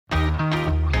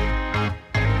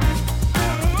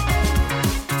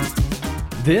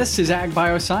This is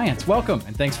Agbioscience. Welcome,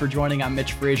 and thanks for joining. I'm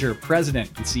Mitch Frazier, President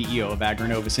and CEO of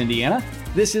Agrinovus, Indiana.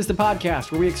 This is the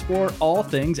podcast where we explore all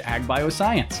things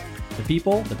agbioscience, the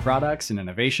people, the products, and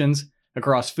innovations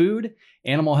across food,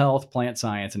 animal health, plant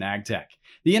science, and ag tech.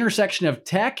 The intersection of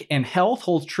tech and health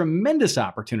holds tremendous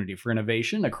opportunity for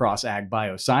innovation across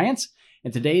agbioscience,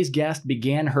 and today's guest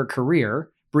began her career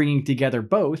bringing together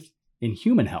both in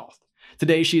human health.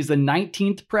 Today, she is the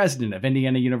 19th president of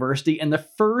Indiana University and the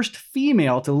first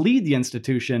female to lead the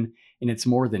institution in its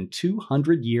more than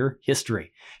 200-year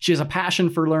history. She has a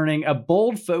passion for learning, a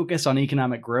bold focus on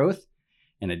economic growth,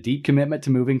 and a deep commitment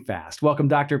to moving fast. Welcome,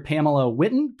 Dr. Pamela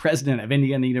Whitten, president of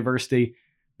Indiana University.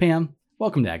 Pam,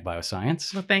 welcome to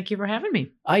Agbioscience. Well, thank you for having me.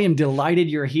 I am delighted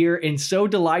you're here and so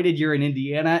delighted you're in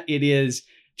Indiana. It is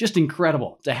just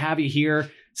incredible to have you here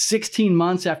 16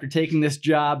 months after taking this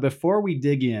job. Before we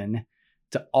dig in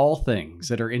to all things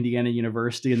that are Indiana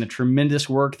University and the tremendous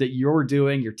work that you're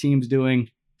doing, your team's doing,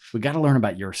 we got to learn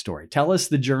about your story. Tell us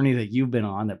the journey that you've been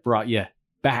on that brought you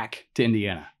back to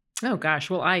Indiana. Oh gosh,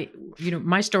 well,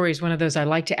 my story is one of those I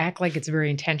like to act like it's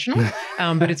very intentional,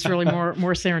 but it's really more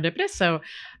serendipitous. So,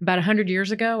 about 100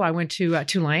 years ago, I went to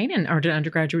Tulane and earned an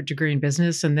undergraduate degree in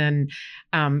business, and then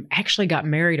actually got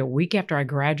married a week after I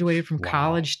graduated from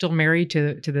college. Still married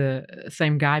to the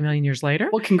same guy a million years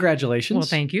later. Well, congratulations. Well,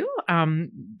 thank you.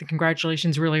 The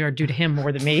congratulations really are due to him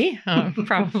more than me,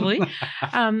 probably.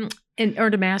 And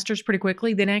earned a master's pretty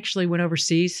quickly. Then actually went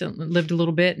overseas, lived a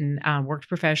little bit, and worked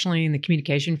professionally in the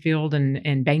communication field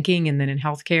and banking, and then in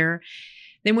healthcare.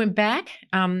 Then went back.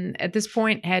 At this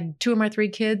point, had 2 of my 3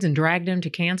 kids and dragged them to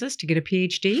Kansas to get a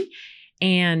PhD.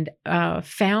 And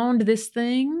found this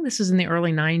thing. This was in the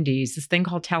early 90s, this thing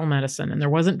called telemedicine, and there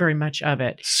wasn't very much of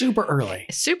it. Super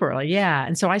early, yeah.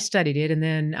 And so I studied it, and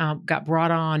then got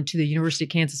brought on to the University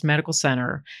of Kansas Medical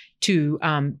Center to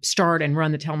start and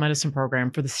run the telemedicine program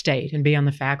for the state and be on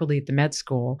the faculty at the med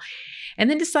school. And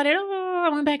then decided, I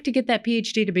went back to get that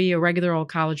PhD to be a regular old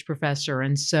college professor.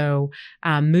 And so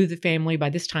moved the family,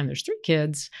 by this time there's 3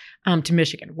 kids, to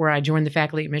Michigan, where I joined the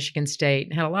faculty at Michigan State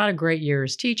and had a lot of great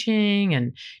years teaching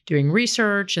and doing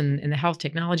research in the health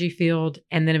technology field,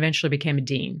 and then eventually became a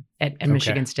dean at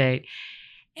Michigan State.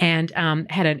 And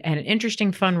had an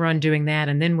interesting, fun run doing that.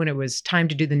 And then when it was time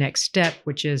to do the next step,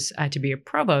 which is to be a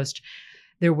provost,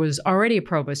 there was already a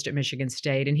provost at Michigan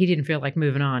State, and he didn't feel like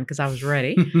moving on because I was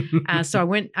ready. So I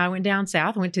went down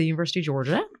south. I went to the University of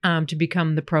Georgia to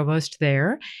become the provost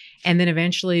there, and then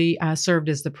eventually served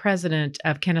as the president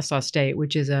of Kennesaw State,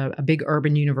 which is a big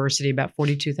urban university, about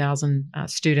 42,000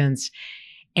 students.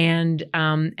 And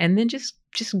then just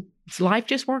life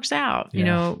just works out.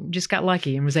 Yeah. Just got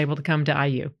lucky and was able to come to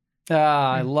IU.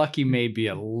 Lucky may be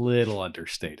a little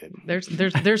understated.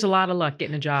 There's a lot of luck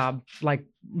getting a job like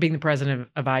being the president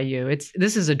of IU.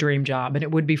 This is a dream job, and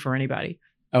it would be for anybody.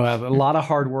 Oh, a lot of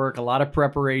hard work, a lot of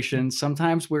preparation.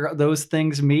 Sometimes where those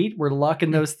things meet, where luck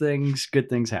and those things, good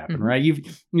things happen, Mm-hmm. right?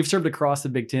 You've served across the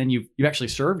Big Ten. You've actually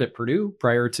served at Purdue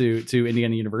prior to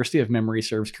Indiana University, if memory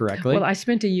serves correctly. Well, I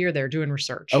spent a year there doing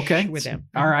research. With them.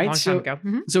 All right. Long time ago.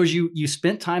 Mm-hmm. So as you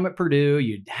spent time at Purdue,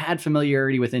 you had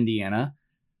familiarity with Indiana.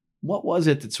 What was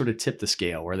it that sort of tipped the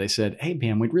scale where they said, "Hey,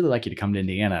 Pam, we'd really like you to come to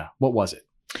Indiana"? What was it?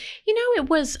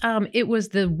 It was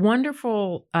the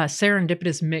wonderful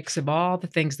serendipitous mix of all the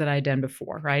things that I'd done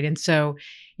before, right? And so,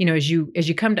 as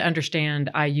you come to understand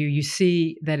IU, you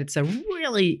see that it's a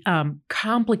really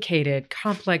complicated,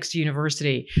 complex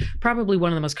university, probably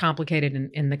one of the most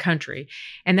complicated in the country.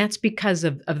 And that's because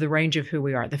of the range of who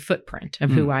we are, the footprint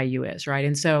of who IU is, right?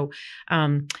 And so,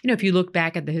 if you look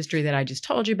back at the history that I just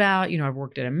told you about, I've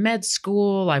worked at a med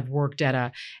school, I've worked at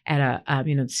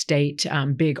a state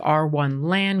big R1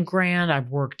 land grant, I've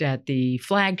worked at the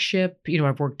flagship,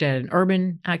 I've worked at an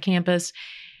urban campus.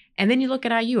 And then you look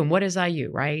at IU, and what is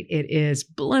IU, right? It is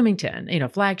Bloomington,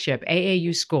 flagship,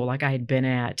 AAU school like I had been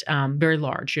at, very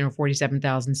large,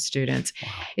 47,000 students. Wow.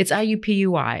 It's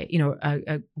IUPUI,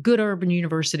 a good urban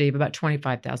university of about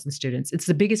 25,000 students. It's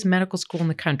the biggest medical school in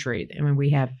the country. We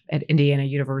have at Indiana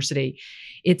University.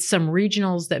 It's some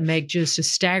regionals that make just a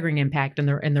staggering impact in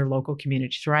their local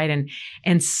communities, right?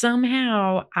 And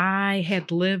somehow I had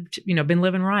been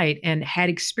living right and had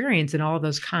experience in all of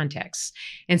those contexts.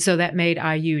 And so that made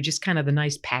IU just kind of the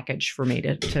nice package for me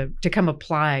to come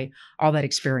apply all that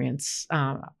experience,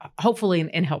 hopefully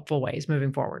in helpful ways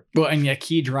moving forward. Well, and a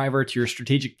key driver to your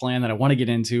strategic plan that I want to get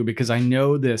into, because I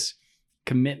know this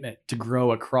commitment to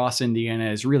grow across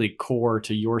Indiana is really core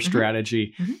to your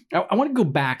strategy. Mm-hmm. I want to go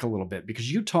back a little bit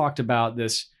because you talked about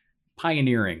this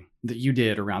pioneering that you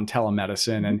did around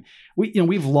telemedicine. And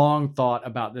we've long thought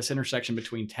about this intersection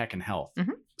between tech and health.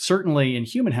 Mm-hmm. certainly in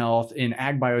human health, in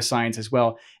ag bioscience as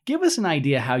well. Give us an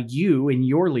idea how you and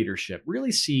your leadership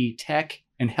really see tech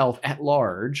and health at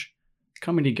large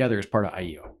coming together as part of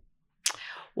IU.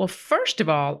 Well, first of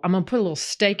all, I'm going to put a little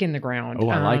stake in the ground. Oh,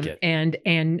 I like it.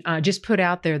 And just put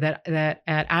out there that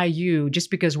at IU,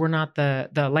 just because we're not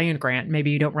the land grant,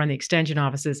 maybe you don't run the extension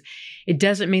offices, it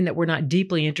doesn't mean that we're not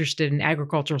deeply interested in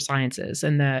agricultural sciences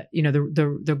and the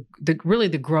really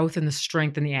the growth and the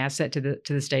strength and the asset to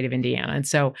the state of Indiana. And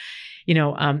so,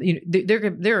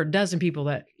 there are a dozen people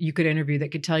that you could interview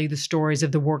that could tell you the stories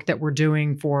of the work that we're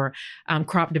doing for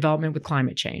crop development with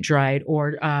climate change, right?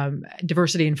 Or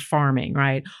diversity in farming,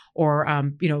 right? Or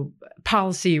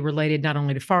policy related not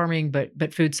only to farming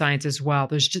but food science as well.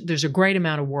 There's a great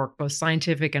amount of work, both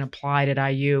scientific and applied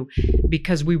at IU,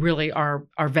 because we really are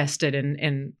vested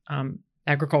in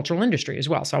agricultural industry as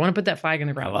well. So I want to put that flag in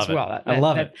the ground as well. I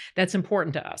love it. That's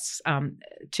important to us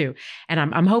too. And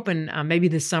I'm hoping maybe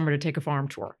this summer to take a farm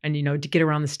tour and to get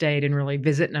around the state and really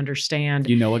visit and understand.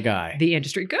 A guy. The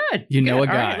industry. Good. A guy. All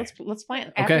right, let's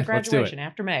plan after graduation,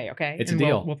 after May. Okay, it's a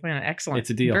deal. We'll plan it. Excellent.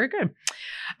 It's a deal. Very good.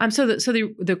 So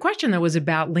the question though was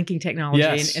about linking technology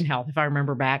and health. If I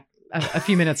remember back a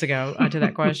few minutes ago to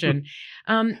that question.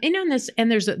 And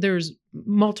there's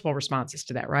multiple responses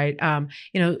to that, right?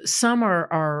 Some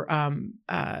are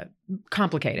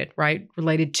complicated, right?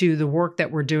 Related to the work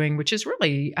that we're doing, which is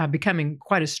really becoming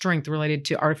quite a strength related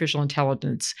to artificial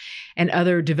intelligence and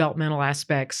other developmental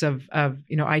aspects of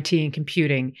IT and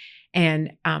computing,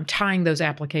 and tying those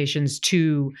applications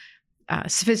to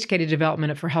sophisticated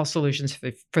development for health solutions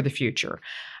for the future.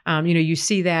 You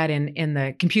see that in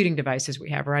the computing devices we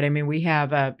have, right? I mean, we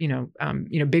have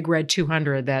Big Red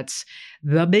 200 that's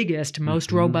the biggest,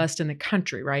 most robust in the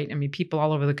country, right? I mean, people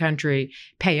all over the country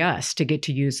pay us to get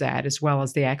to use that, as well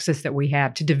as the access that we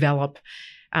have to develop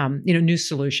new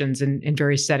solutions in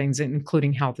various settings,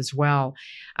 including health as well.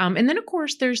 And then, of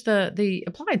course, there's the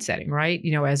applied setting, right?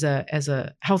 As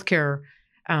a healthcare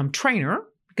trainer,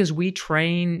 because we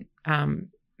train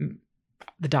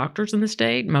the doctors in the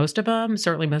state, most of them,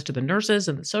 certainly most of the nurses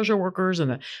and the social workers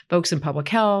and the folks in public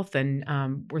health. And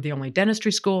we're the only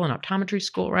dentistry school and optometry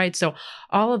school, right? So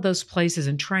all of those places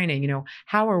in training,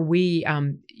 how are we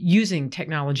using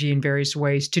technology in various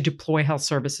ways to deploy health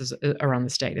services around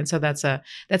the state? And so that's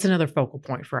another focal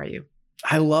point for IU.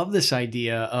 I love this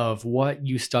idea of what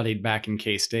you studied back in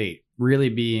K-State, really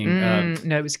being no,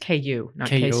 it was KU, not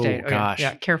K-State. Oh, gosh.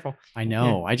 Yeah, careful. I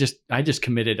know. Yeah. I just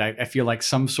committed, I feel like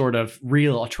some sort of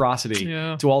real atrocity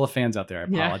to all the fans out there. I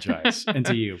apologize. And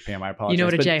to you, Pam, I apologize. You know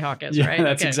what a Jayhawk is, right?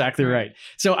 That's exactly right.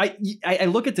 So I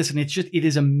look at this and it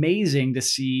is amazing to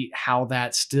see how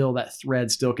that thread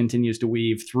still continues to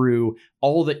weave through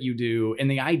all that you do,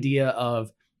 and the idea of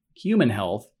human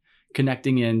health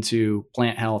connecting into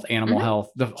plant health, animal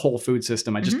health, the whole food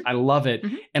system. I love it.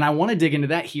 And I want to dig into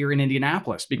that here in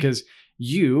Indianapolis, because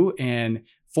you and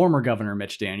former Governor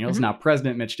Mitch Daniels, now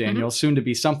President Mitch Daniels, soon to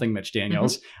be something Mitch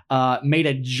Daniels, made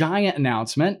a giant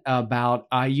announcement about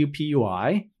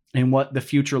IUPUI and what the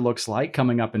future looks like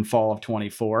coming up in fall of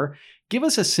 24. Give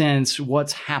us a sense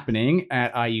what's happening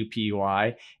at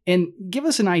IUPUI, and give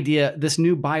us an idea, this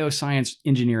new Bioscience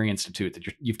Engineering Institute that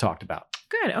you've talked about.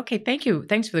 Good. Okay. Thank you.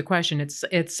 Thanks for the question.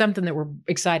 It's something that we're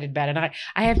excited about. And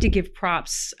I have to give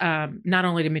props not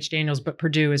only to Mitch Daniels, but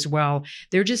Purdue as well.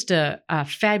 They're just a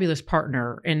fabulous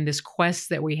partner in this quest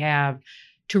that we have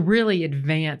to really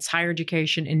advance higher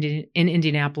education in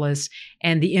Indianapolis,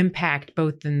 and the impact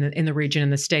both in the region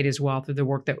and the state as well through the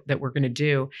work that we're going to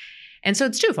do. And so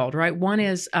it's twofold, right? One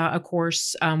is, of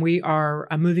course, we are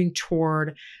moving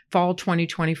toward fall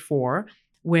 2024,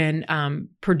 when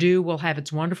Purdue will have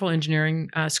its wonderful engineering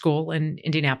school in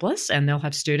Indianapolis, and they'll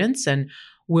have students, and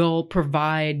we'll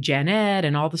provide gen ed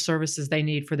and all the services they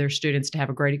need for their students to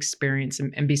have a great experience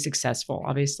and be successful,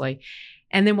 obviously.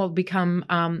 And then we'll be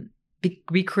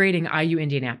creating IU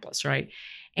Indianapolis, right?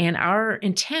 And our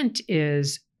intent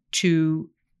is to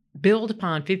build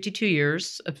upon 52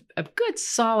 years of good,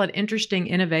 solid, interesting,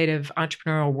 innovative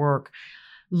entrepreneurial work.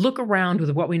 Look around with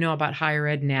what we know about higher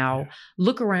ed now.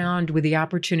 Look around with the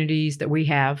opportunities that we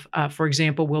have. For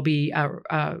example, we'll be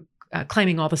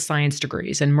claiming all the science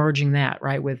degrees and merging that,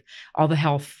 right, with all the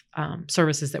health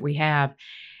services that we have.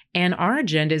 And our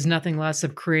agenda is nothing less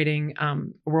of creating a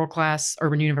world-class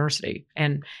urban university.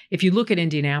 And if you look at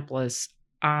Indianapolis,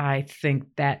 I think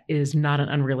that is not an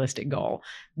unrealistic goal.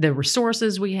 The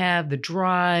resources we have, the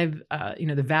drive,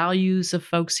 the values of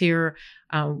folks here,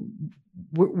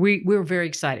 we're very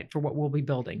excited for what we'll be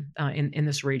building in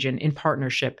this region in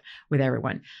partnership with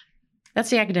everyone. That's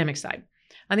the academic side.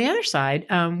 On the other side,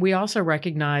 we also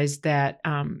recognize that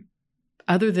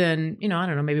other than, I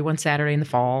don't know, maybe one Saturday in the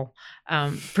fall.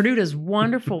 Purdue does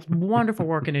wonderful, wonderful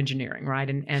work in engineering, right?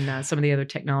 And some of the other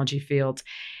technology fields.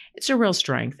 It's a real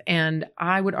strength. And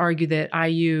I would argue that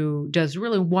IU does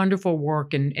really wonderful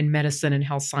work in medicine and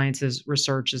health sciences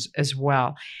research as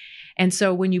well. And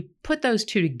so when you put those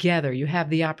two together, you have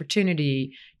the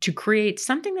opportunity to create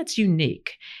something that's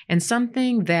unique and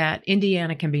something that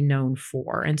Indiana can be known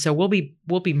for. And so we'll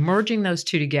be merging those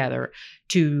two together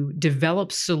to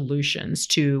develop solutions,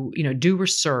 to do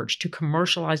research, to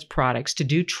commercialize products, to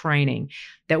do training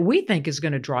that we think is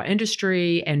going to draw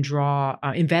industry and draw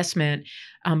investment.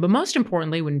 But most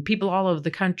importantly, when people all over the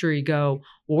country go,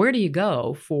 well, where do you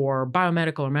go for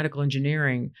biomedical or medical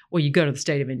engineering? Well, you go to the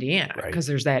state of Indiana because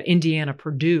there's that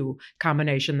Indiana-Purdue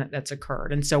combination that's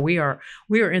occurred. And so we are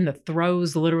in the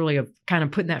throes, literally, of kind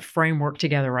of putting that framework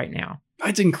together right now.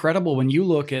 It's incredible when you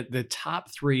look at the top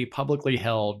 3 publicly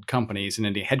held companies in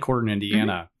India, headquartered in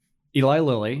Indiana. Mm-hmm. Eli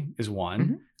Lilly is one,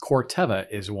 mm-hmm. Corteva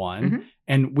is one, mm-hmm.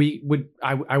 and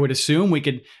I would assume we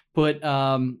could put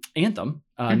Anthem,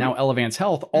 mm-hmm. now Elevance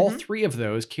Health. All mm-hmm. 3 of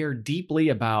those care deeply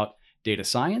about data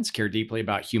science, care deeply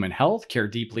about human health, care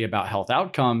deeply about health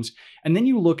outcomes. And then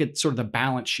you look at sort of the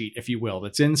balance sheet, if you will,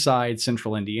 that's inside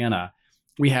central Indiana.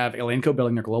 We have Elanco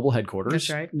building their global headquarters, that's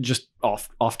right. just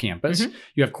off campus. Mm-hmm.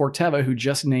 You have Corteva, who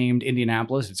just named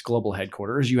Indianapolis its global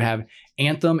headquarters. You have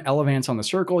Anthem, Elevance on the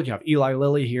Circle. You have Eli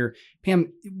Lilly here.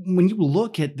 Pam, when you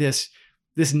look at this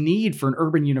need for an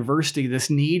urban university, this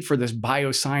need for this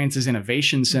biosciences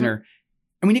innovation center, mm-hmm.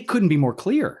 I mean, it couldn't be more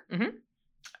clear. Mm-hmm.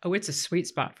 Oh, it's a sweet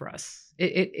spot for us.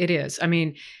 It is. I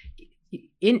mean,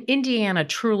 Indiana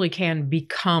truly can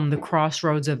become the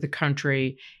crossroads of the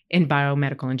country in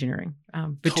biomedical engineering,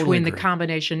 between the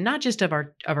combination, not just of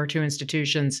our 2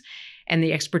 institutions and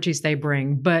the expertise they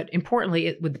bring, but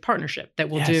importantly, with the partnership that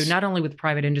we'll do not only with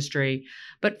private industry,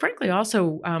 but frankly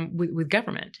also with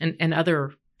government and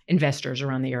other investors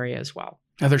around the area as well.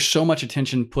 Now, there's so much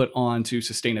attention put on to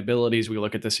sustainability as we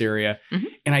look at this area. Mm-hmm.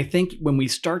 And I think when we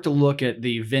start to look at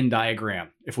the Venn diagram,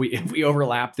 if we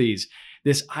overlap these,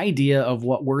 this idea of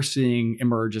what we're seeing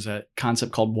emerge as a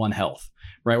concept called One Health,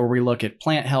 right? Where we look at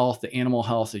plant health, the animal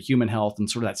health, the human health, and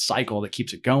sort of that cycle that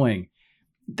keeps it going.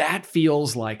 That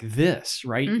feels like this,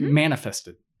 right? Mm-hmm.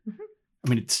 Manifested. Mm-hmm. I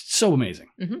mean, it's so amazing.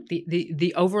 Mm-hmm.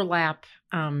 The overlap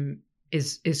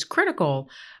is critical,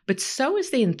 but so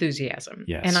is the enthusiasm.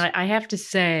 Yes. And I have to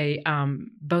say,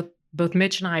 both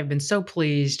Mitch and I have been so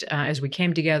pleased as we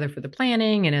came together for the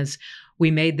planning and as we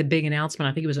made the big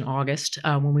announcement. I think it was in August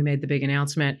when we made the big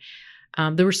announcement.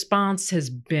 The response has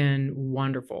been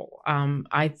wonderful.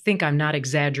 I think I'm not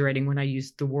exaggerating when I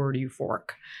use the word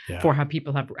euphoric for how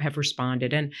people have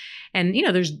responded. And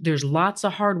there's lots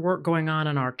of hard work going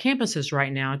on our campuses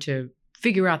right now to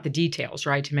figure out the details,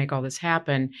 right, to make all this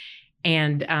happen.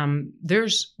 And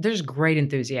there's great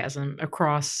enthusiasm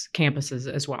across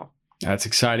campuses as well. That's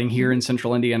exciting here in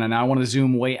central Indiana. Now I want to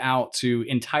zoom way out to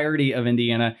entirety of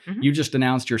Indiana. Mm-hmm. You just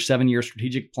announced your 7-year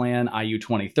strategic plan, IU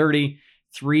 2030,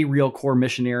 3 real core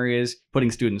mission areas,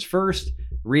 putting students first,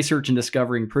 research and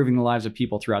discovery, improving the lives of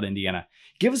people throughout Indiana.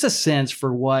 Give us a sense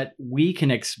for what we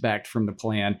can expect from the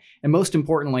plan. And most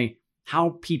importantly,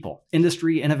 how people,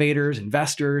 industry, innovators,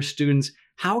 investors, students,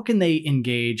 how can they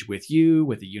engage with you,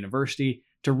 with the university,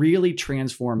 to really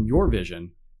transform your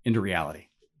vision into reality?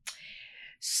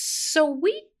 So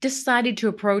we decided to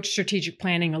approach strategic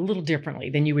planning a little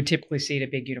differently than you would typically see at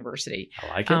a big university. I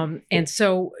like it. And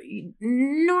so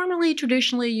normally,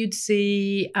 traditionally, you'd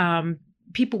see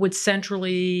people would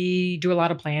centrally do a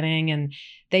lot of planning and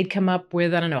they'd come up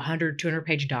with, 100,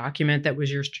 200-page document that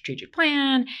was your strategic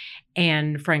plan.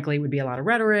 And frankly, it would be a lot of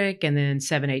rhetoric. And then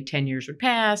 7, 8, 10 years would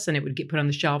pass and it would get put on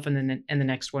the shelf and then the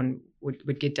next one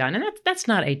would get done. And that's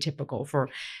not atypical for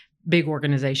big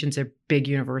organizations at big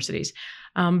universities.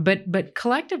 But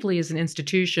collectively as an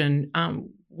institution,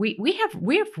 we have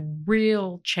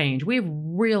real change. We have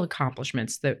real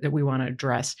accomplishments that we want to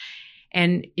address.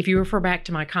 And if you refer back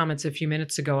to my comments a few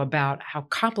minutes ago about how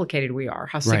complicated we are,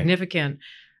 how significant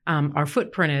our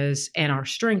footprint is, and our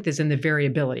strength is in the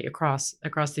variability across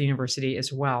the university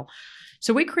as well.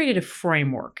 So we created a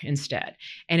framework instead,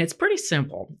 and it's pretty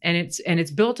simple, and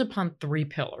it's built upon 3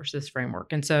 pillars, this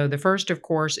framework. And so the first, of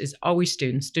course, is always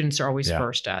students. Students are always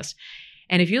first to us.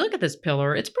 And if you look at this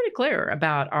pillar, it's pretty clear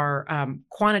about our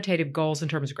quantitative goals in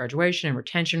terms of graduation and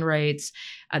retention rates,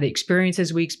 the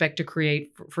experiences we expect to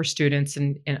create for students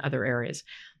in other areas.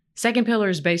 Second pillar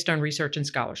is based on research and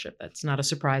scholarship. That's not a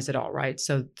surprise at all, right?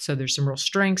 So there's some real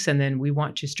strengths, and then we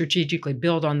want to strategically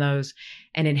build on those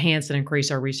and enhance and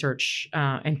increase our research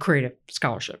and creative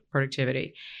scholarship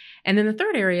productivity. And then the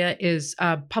third area is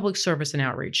public service and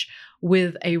outreach,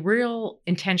 with a real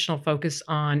intentional focus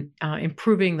on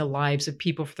improving the lives of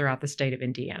people throughout the state of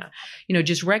Indiana.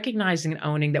 Just recognizing and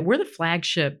owning that we're the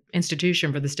flagship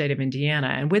institution for the state of Indiana.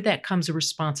 And with that comes a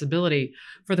responsibility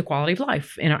for the quality of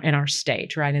life in our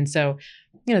state, right? And so,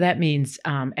 that means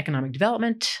economic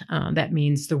development. That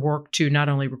means the work to not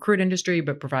only recruit industry,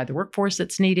 but provide the workforce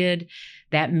that's needed.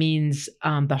 That means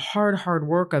the hard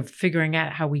work of figuring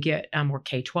out how we get more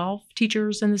K-12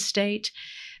 teachers in the state.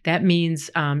 That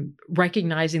means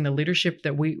recognizing the leadership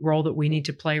role that we need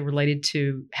to play related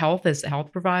to health as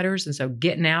health providers, and so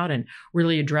getting out and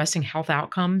really addressing health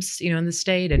outcomes, in the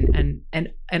state,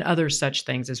 and other such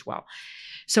things as well.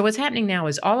 So what's happening now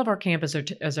is all of our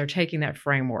campuses are taking that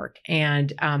framework,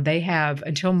 and they have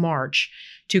until March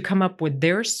to come up with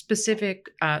their specific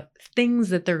things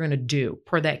that they're going to do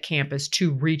per that campus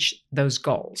to reach those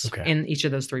goals in each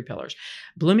of those three pillars.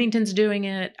 Bloomington's doing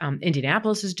it,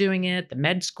 Indianapolis is doing it, the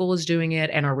med school is doing it,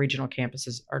 and our regional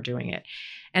campuses are doing it.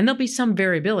 And there'll be some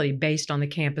variability based on the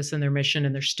campus and their mission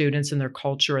and their students and their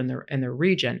culture and their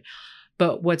region.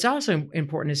 But what's also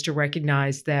important is to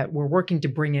recognize that we're working to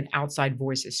bring in outside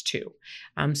voices too.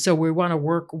 So we want to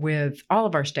work with all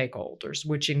of our stakeholders,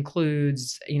 which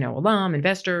includes, alum,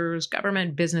 investors,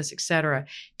 government, business, et cetera,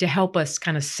 to help us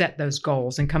kind of set those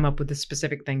goals and come up with the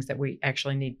specific things that we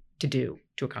actually need to do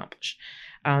to accomplish.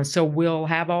 So we'll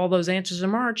have all those answers in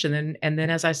March. And then,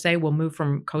 as I say, we'll move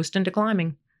from coasting to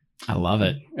climbing. I love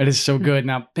it. It is so good.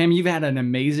 Now, Pam, you've had an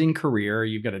amazing career.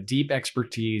 You've got a deep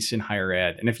expertise in higher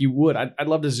ed. And if you would, I'd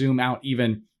love to zoom out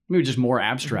even maybe just more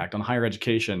abstract on higher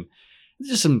education.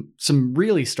 Just some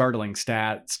really startling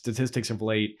statistics of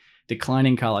late,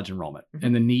 declining college enrollment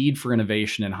and the need for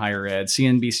innovation in higher ed.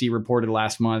 CNBC reported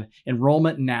last month,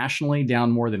 enrollment nationally down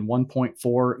more than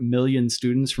 1.4 million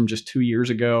students from just 2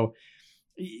 years ago.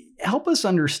 Help us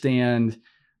understand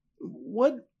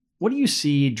what do you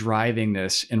see driving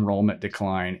this enrollment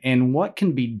decline, and what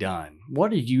can be done?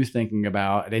 What are you thinking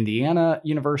about at Indiana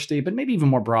University, but maybe even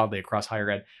more broadly across higher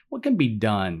ed? What can be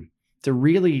done to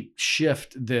really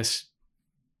shift this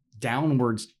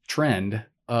downwards trend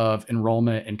of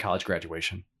enrollment and college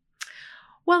graduation?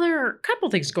 Well, there are a couple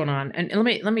of things going on, and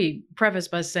let me preface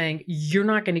by saying you're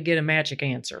not going to get a magic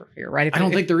answer here, right? I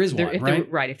don't think there is one,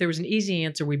 right? Right. If there was an easy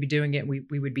answer, we'd be doing it.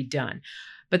 We would be done.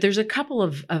 But there's a couple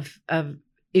of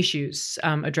issues,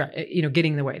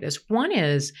 getting in the way of this. One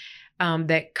is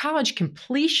that college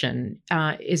completion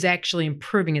is actually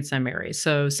improving in some areas.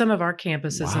 So some of our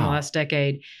campuses in the last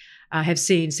decade have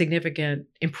seen significant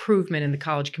improvement in the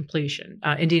college completion.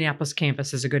 Indianapolis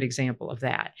campus is a good example of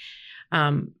that.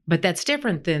 But that's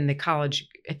different than the college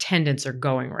attendance or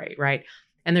going rate, right?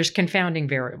 And there's confounding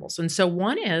variables. And so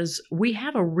one is we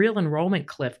have a real enrollment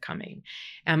cliff coming.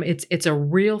 It's a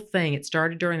real thing. It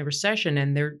started during the recession,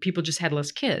 and people just had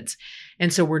less kids.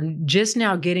 And so we're just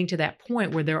now getting to that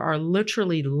point where there are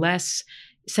literally less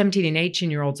 17 and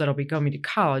 18-year-olds that'll be going to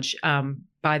college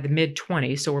by the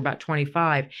mid-20s. So we're about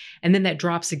 25. And then that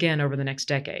drops again over the next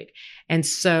decade. And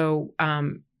so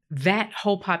that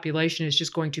whole population is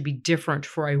just going to be different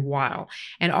for a while.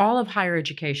 And all of higher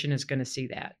education is going to see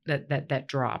that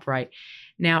drop, right?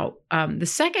 Now, the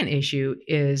second issue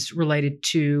is related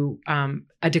to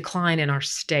a decline in our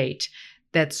state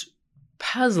that's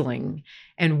puzzling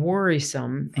and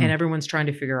worrisome, and everyone's trying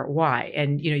to figure out why.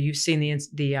 And you've seen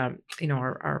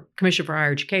our Commission for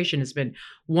Higher Education has been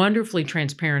wonderfully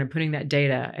transparent in putting that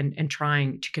data and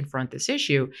trying to confront this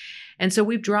issue. And so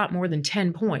we've dropped more than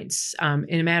 10 points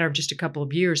in a matter of just a couple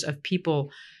of years of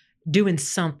people doing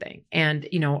something. And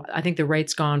I think the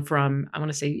rate's gone from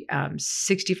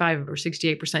 65 or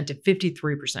 68% to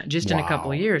 53% just in a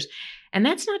couple of years. And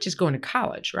that's not just going to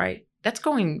college, right? That's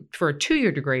going for a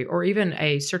 2-year degree or even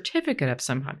a certificate of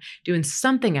some kind, doing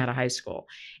something out of high school.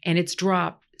 And it's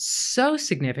dropped so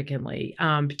significantly,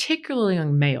 particularly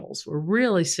young males. We're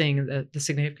really seeing the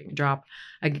significant drop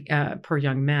per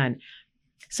young men.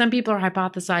 Some people are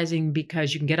hypothesizing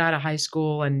because you can get out of high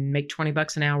school and make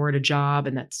 $20 an hour at a job,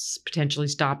 and that's potentially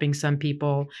stopping some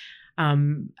people.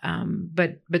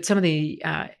 But some of the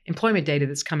employment data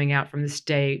that's coming out from the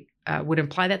state would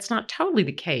imply that's not totally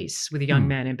the case with young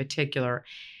men in particular.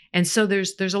 And so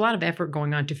there's a lot of effort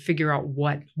going on to figure out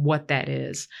what that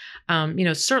is.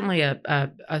 Certainly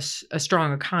a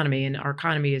strong economy, and our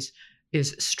economy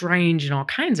is strange in all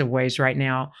kinds of ways right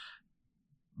now.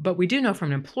 But we do know from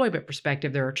an employment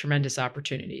perspective, there are tremendous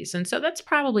opportunities. And so that's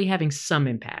probably having some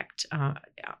impact on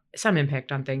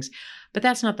things, but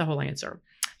that's not the whole answer.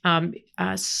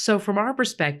 So from our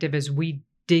perspective, as we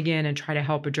dig in and try to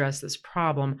help address this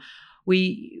problem,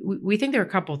 we think there are a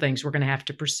couple of things we're going to have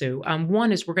to pursue.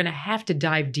 One is we're going to have to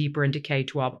dive deeper into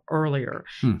K-12 earlier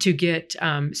to get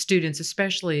students,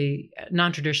 especially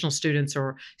non-traditional students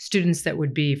or students that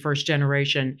would be first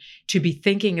generation, to be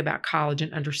thinking about college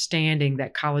and understanding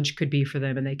that college could be for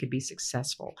them and they could be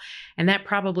successful. And that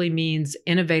probably means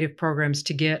innovative programs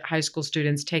to get high school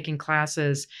students taking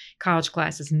classes, college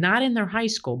classes, not in their high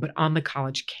school, but on the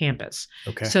college campus,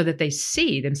 so that they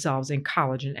see themselves in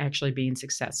college and actually being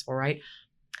successful, right?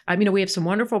 We have some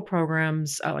wonderful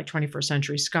programs like 21st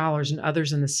Century Scholars and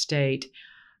others in the state,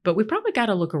 but we probably got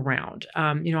to look around.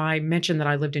 I mentioned that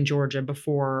I lived in Georgia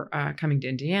before coming to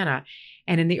Indiana.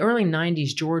 And in the early 90s,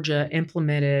 Georgia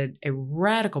implemented a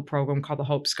radical program called the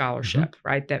Hope Scholarship,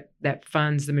 right? That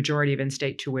funds the majority of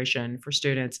in-state tuition for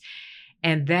students.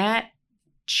 And that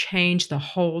changed the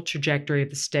whole trajectory of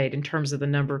the state in terms of the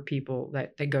number of people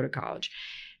that go to college.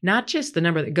 Not just the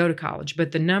number that go to college,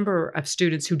 but the number of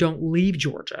students who don't leave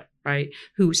Georgia, right?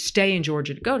 Who stay in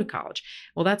Georgia to go to college.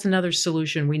 Well, that's another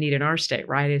solution we need in our state,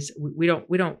 right? Is we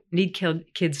don't need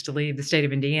kids to leave the state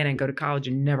of Indiana and go to college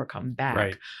and never come back.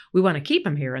 Right. We want to keep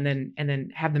them here and then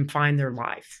have them find their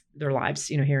lives,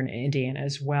 here in Indiana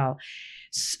as well.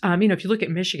 If you look at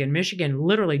Michigan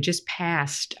literally just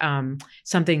passed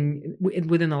something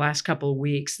within the last couple of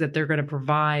weeks that they're going to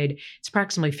provide. It's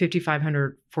approximately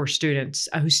 $5,500 for students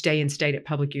who stay in state at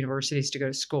public universities to go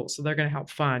to school. So they're going to help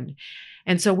fund.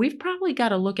 And so we've probably got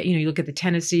to look at, you look at the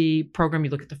Tennessee program,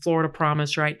 you look at the Florida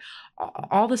Promise, right?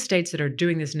 All the states that are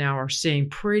doing this now are seeing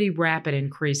pretty rapid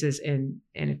increases in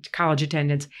college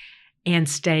attendance and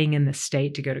staying in the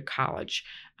state to go to college.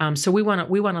 So we want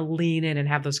to lean in and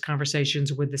have those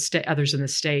conversations with the others in the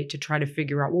state to try to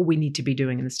figure out what we need to be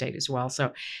doing in the state as well.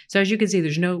 So as you can see,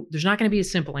 there's not going to be a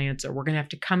simple answer. We're going to have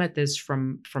to come at this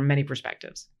from many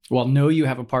perspectives. Well, know you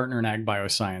have a partner in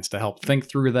agbioscience to help think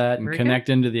through that and connect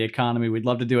into the economy. We'd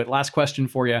love to do it. Last question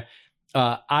for you.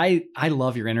 I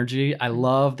love your energy. I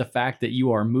love the fact that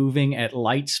you are moving at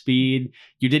light speed.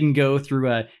 You didn't go through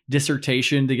a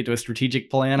dissertation to get to a strategic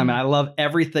plan. I mean, I love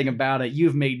everything about it.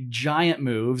 You've made giant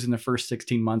moves in the first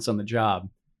 16 months on the job.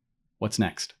 What's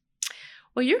next?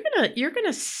 Well, you're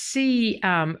gonna see.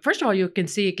 First of all, you can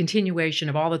see a continuation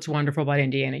of all that's wonderful about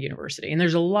Indiana University, and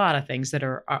there's a lot of things that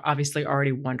are obviously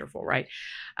already wonderful, right?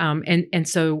 And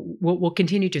so we'll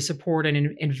continue to support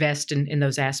and invest in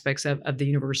those aspects of the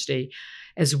university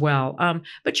as well.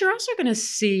 But you're also going to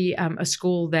see a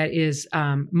school that is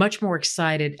much more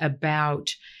excited about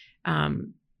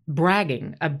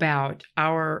bragging about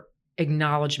our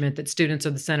acknowledgement that students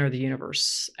are the center of the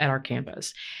universe at our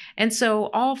campus. And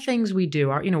so all things we do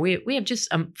are, we have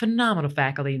just phenomenal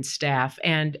faculty and staff,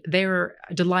 and they're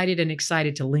delighted and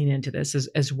excited to lean into this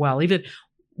as well. Even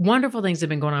wonderful things have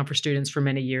been going on for students for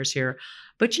many years here.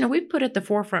 But, we've put at the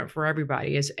forefront for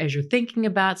everybody as you're thinking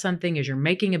about something, as you're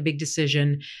making a big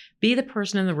decision, be the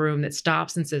person in the room that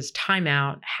stops and says, time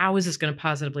out. How is this going to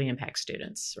positively impact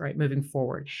students, right, moving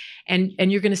forward? And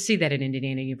you're going to see that at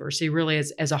Indiana University really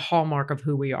as a hallmark of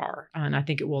who we are. And I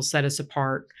think it will set us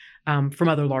apart from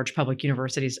other large public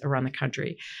universities around the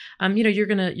country. You're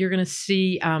gonna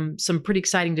see some pretty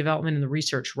exciting development in the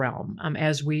research realm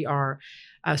as we are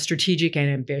strategic and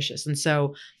ambitious. And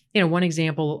so, one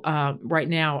example, right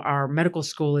now, our medical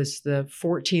school is the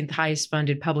 14th highest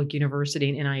funded public university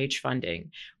in NIH funding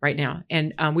right now.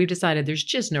 And we've decided there's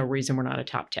just no reason we're not a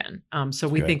top 10. So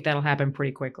we think that'll happen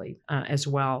pretty quickly as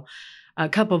well. A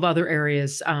couple of other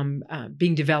areas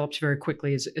being developed very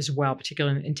quickly as well,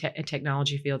 particularly in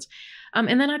technology fields.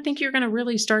 And then I think you're going to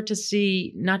really start to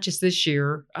see, not just this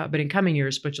year, but in coming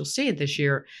years, but you'll see it this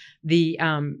year, the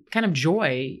kind of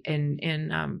joy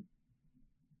in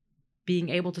being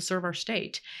able to serve our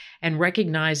state and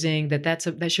recognizing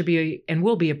that should be and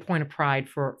will be a point of pride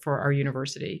for our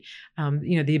university.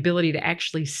 The ability to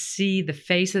actually see the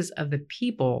faces of the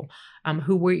people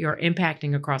who we are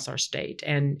impacting across our state,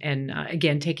 and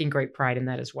again, taking great pride in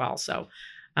that as well. So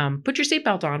put your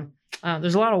seatbelt on.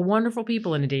 There's a lot of wonderful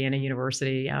people in Indiana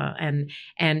University, and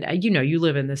you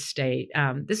live in this state.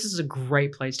 This is a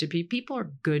great place to be. People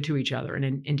are good to each other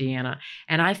in Indiana,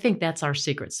 and I think that's our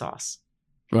secret sauce.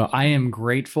 Well, I am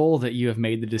grateful that you have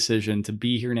made the decision to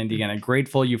be here in Indiana.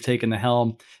 Grateful you've taken the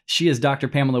helm. She is Dr.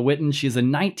 Pamela Whitten. She is the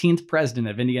 19th president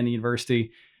of Indiana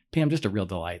University. Pam, just a real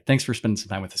delight. Thanks for spending some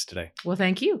time with us today. Well,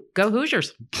 thank you. Go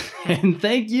Hoosiers. And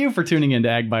thank you for tuning into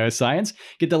Ag Bioscience.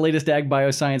 Get the latest Ag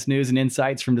Bioscience news and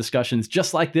insights from discussions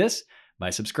just like this by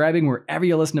subscribing wherever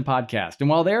you listen to podcasts. And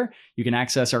while there, you can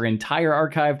access our entire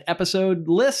archived episode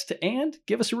list and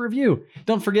give us a review.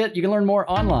 Don't forget, you can learn more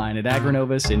online at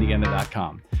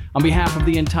agrinovusindiana.com. On behalf of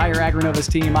the entire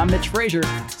AgriNovus team, I'm Mitch Frazier,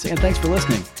 saying thanks for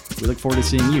listening. We look forward to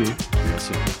seeing you real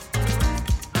soon.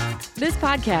 This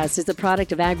podcast is a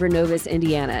product of AgriNovus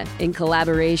Indiana in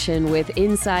collaboration with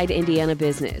Inside Indiana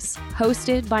Business.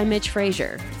 Hosted by Mitch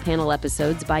Frazier. Panel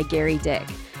episodes by Gary Dick.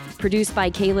 Produced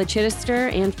by Kayla Chittister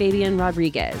and Fabian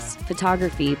Rodriguez.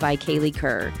 Photography by Kaylee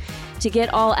Kerr. To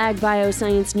get all ag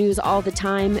bioscience news all the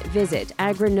time, visit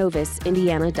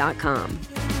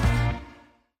agrinovusindiana.com.